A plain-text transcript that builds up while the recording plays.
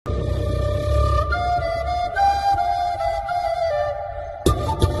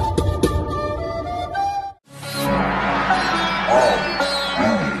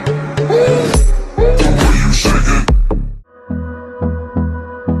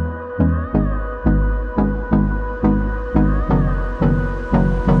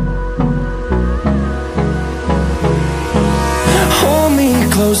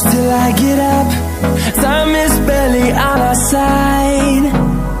close till I get up. Time is barely on our side.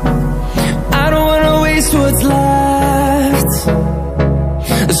 I don't wanna waste what's left.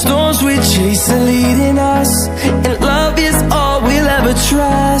 The storms we chase are leading us, and love is all we'll ever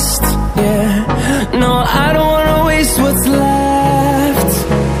trust. Yeah, no, I don't wanna waste what's left.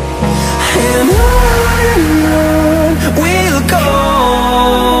 And on we'll go,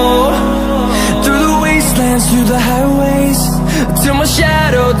 through the wastelands, through the highways, till my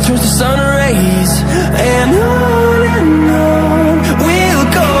shadow turns to sun rays. And on we'll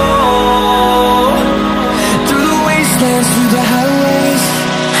go, through the wastelands, through the highways,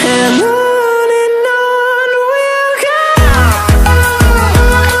 and on we'll go.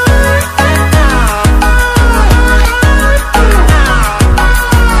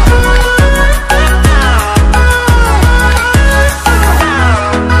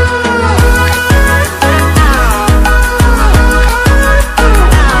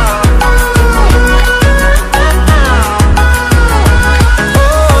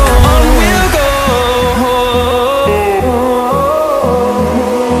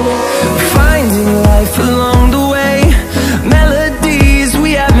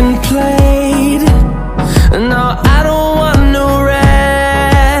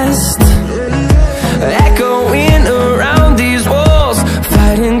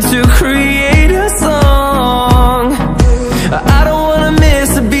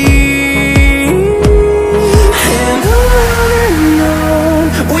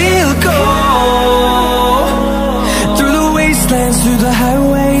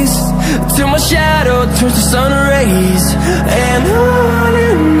 Turns to sun rays, and on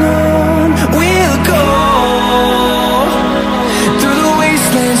we'll go, through the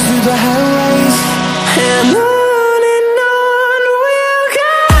wastelands, through the highways, and on we'll go.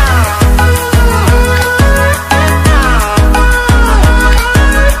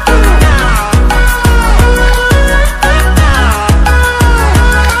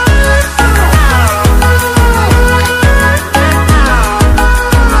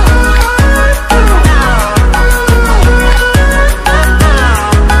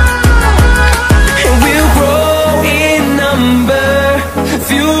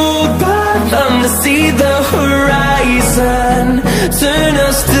 Turn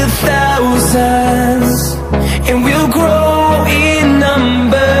us to thousands, and we'll grow in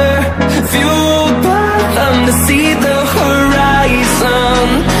number, fueled by them to see the horizon.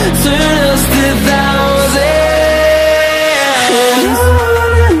 Turn us to thousands, and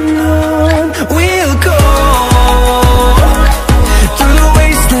on we'll go, through the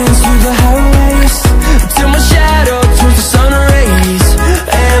wastelands, through the highways, till my shadow turns to sun rays.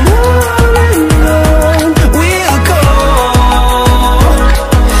 And on we'll go,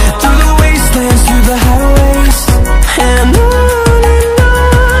 through the wastelands, through the highways, and on we'll go.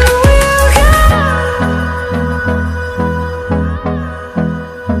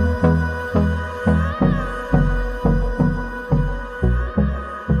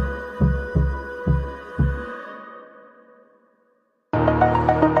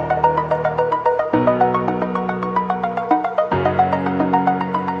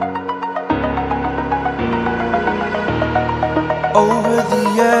 Over the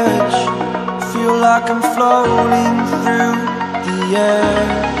edge, feel like I'm floating through the air.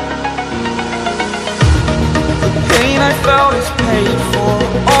 The pain I felt is paid for,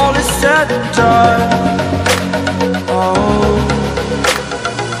 all is said and done. Oh,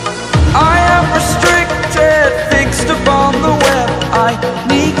 I am restricted, fixed upon the web. I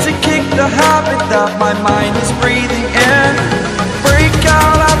need to kick the habit that my mind is breathing in. Break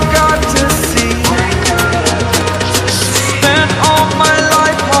out, I've got to see. Spent all my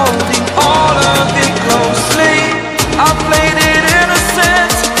life holding all of it closely. I played it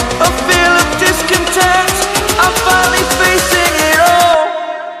innocent, a feel of discontent. I'm finally facing it all,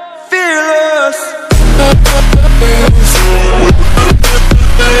 fearless.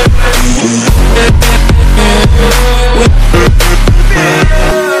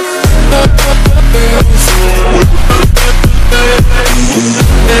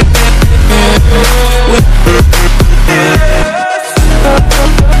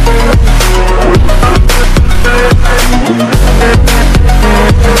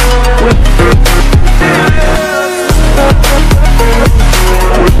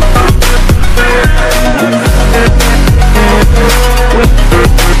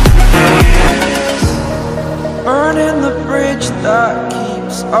 Burning the bridge that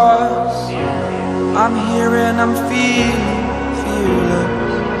keeps us. I'm here and I'm feeling fearless.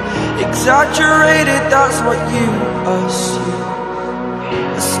 Exaggerated, that's what you assume.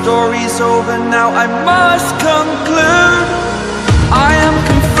 The story's over now, I must conclude. I am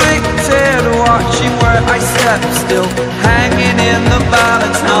confused. scared, watching where I step, still hanging in the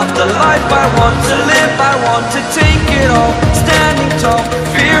balance. Not the life I want to live, I want to take it all, standing tall.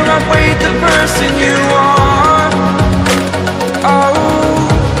 Fear I've weighed the person you are.